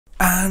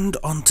And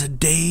on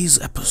today's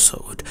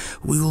episode,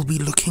 we will be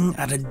looking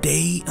at a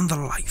day in the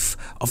life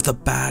of the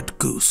bad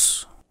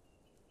goose.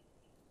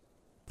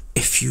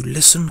 If you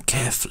listen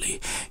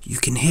carefully, you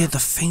can hear the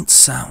faint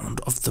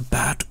sound of the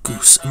bad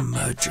goose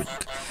emerging,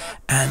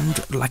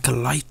 and like a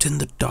light in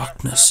the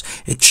darkness,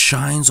 it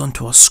shines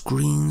onto our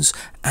screens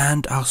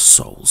and our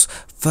souls,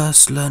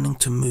 first learning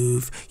to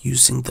move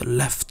using the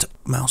left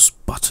mouse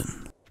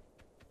button.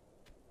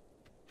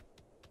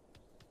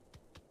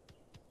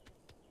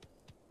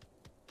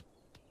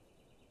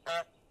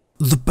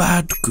 The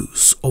bad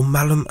goose, or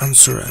Malum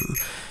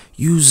Ansurem,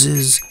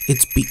 uses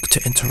its beak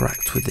to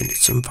interact within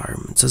its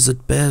environment as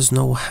it bears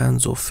no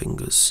hands or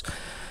fingers.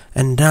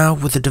 And now,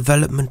 with the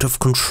development of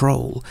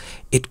control,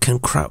 it can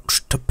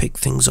crouch to pick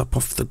things up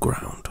off the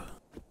ground.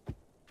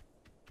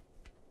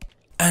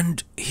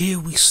 And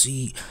here we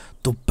see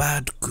the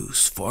bad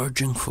goose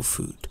foraging for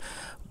food.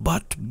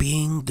 But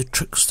being the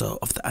trickster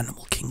of the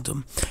animal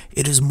kingdom,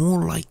 it is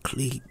more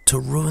likely to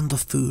ruin the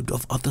food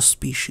of other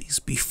species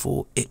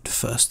before it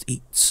first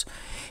eats.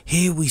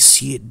 Here we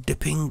see it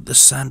dipping the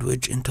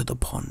sandwich into the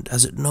pond,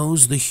 as it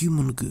knows the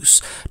human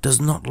goose does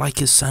not like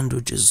his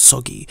sandwiches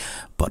soggy,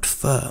 but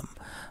firm,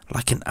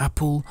 like an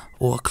apple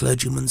or a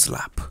clergyman's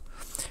lap.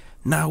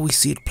 Now we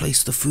see it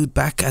place the food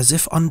back as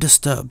if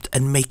undisturbed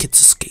and make its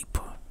escape.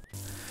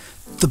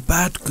 The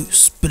bad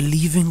goose,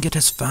 believing it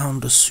has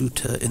found a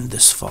suitor in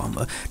this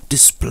farmer,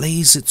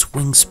 displays its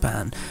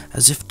wingspan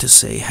as if to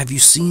say, "Have you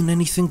seen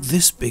anything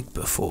this big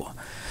before?"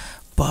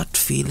 But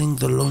feeling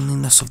the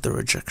loneliness of the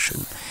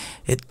rejection,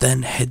 it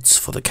then heads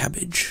for the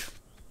cabbage.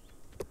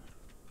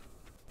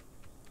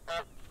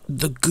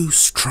 The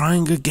goose,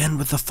 trying again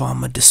with the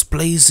farmer,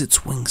 displays its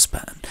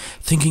wingspan,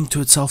 thinking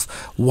to itself,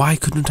 "Why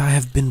couldn't I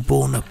have been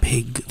born a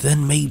pig?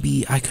 Then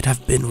maybe I could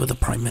have been with a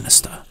prime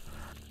minister."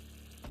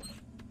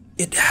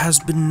 It has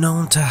been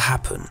known to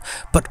happen,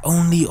 but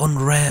only on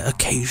rare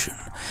occasion.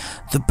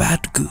 The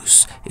bad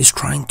goose is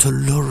trying to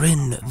lure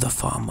in the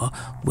farmer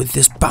with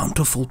this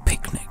bountiful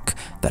picnic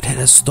that it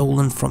has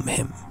stolen from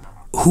him.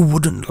 Who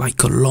wouldn't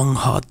like a long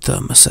hard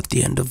thermos at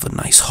the end of a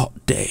nice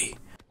hot day?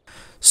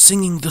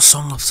 Singing the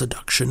song of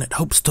seduction, it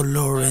hopes to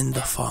lure in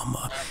the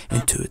farmer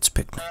into its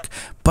picnic,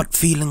 but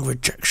feeling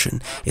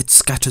rejection, it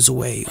scatters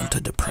away onto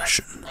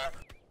depression.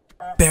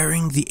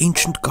 Bearing the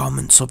ancient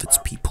garments of its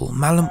people,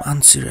 Malum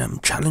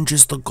Ansurem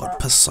challenges the god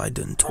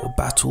Poseidon to a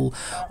battle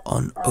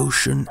on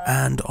ocean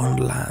and on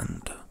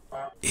land.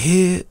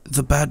 Here,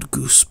 the bad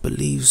goose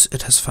believes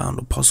it has found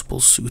a possible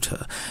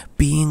suitor.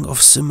 Being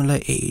of similar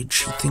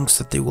age, he thinks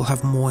that they will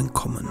have more in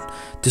common,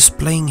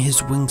 displaying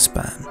his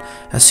wingspan,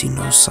 as he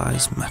knows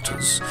size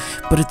matters.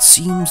 But it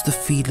seems the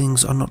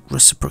feelings are not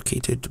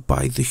reciprocated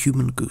by the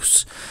human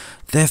goose.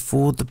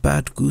 Therefore, the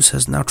bad goose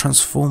has now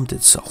transformed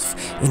itself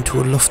into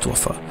a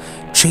Luftwaffe,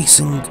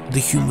 chasing the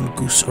human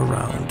goose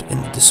around in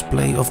a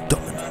display of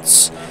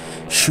dominance,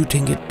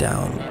 shooting it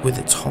down with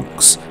its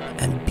honks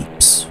and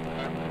beeps.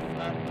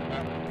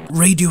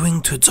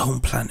 Radioing to its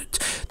home planet,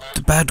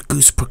 the bad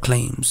goose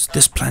proclaims,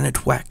 "This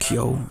planet whack,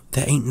 yo,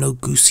 there ain't no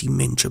goosey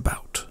minge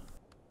about."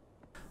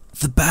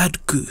 The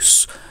bad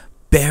goose,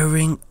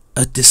 bearing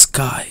a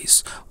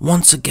disguise,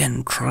 once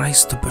again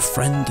tries to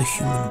befriend the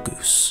human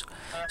goose,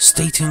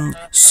 stating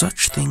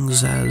such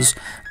things as,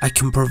 "I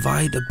can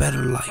provide a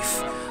better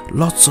life,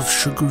 lots of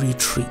sugary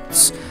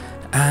treats,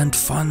 and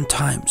fun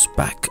times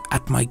back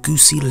at my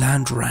goosey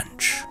land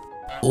ranch,"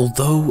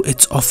 although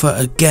its offer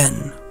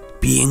again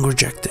being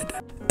rejected.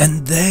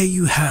 And there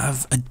you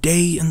have a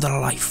day in the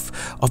life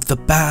of the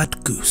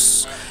bad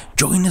goose.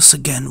 Join us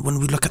again when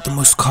we look at the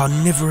most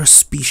carnivorous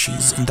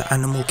species in the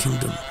animal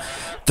kingdom,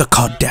 the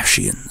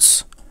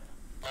Kardashians.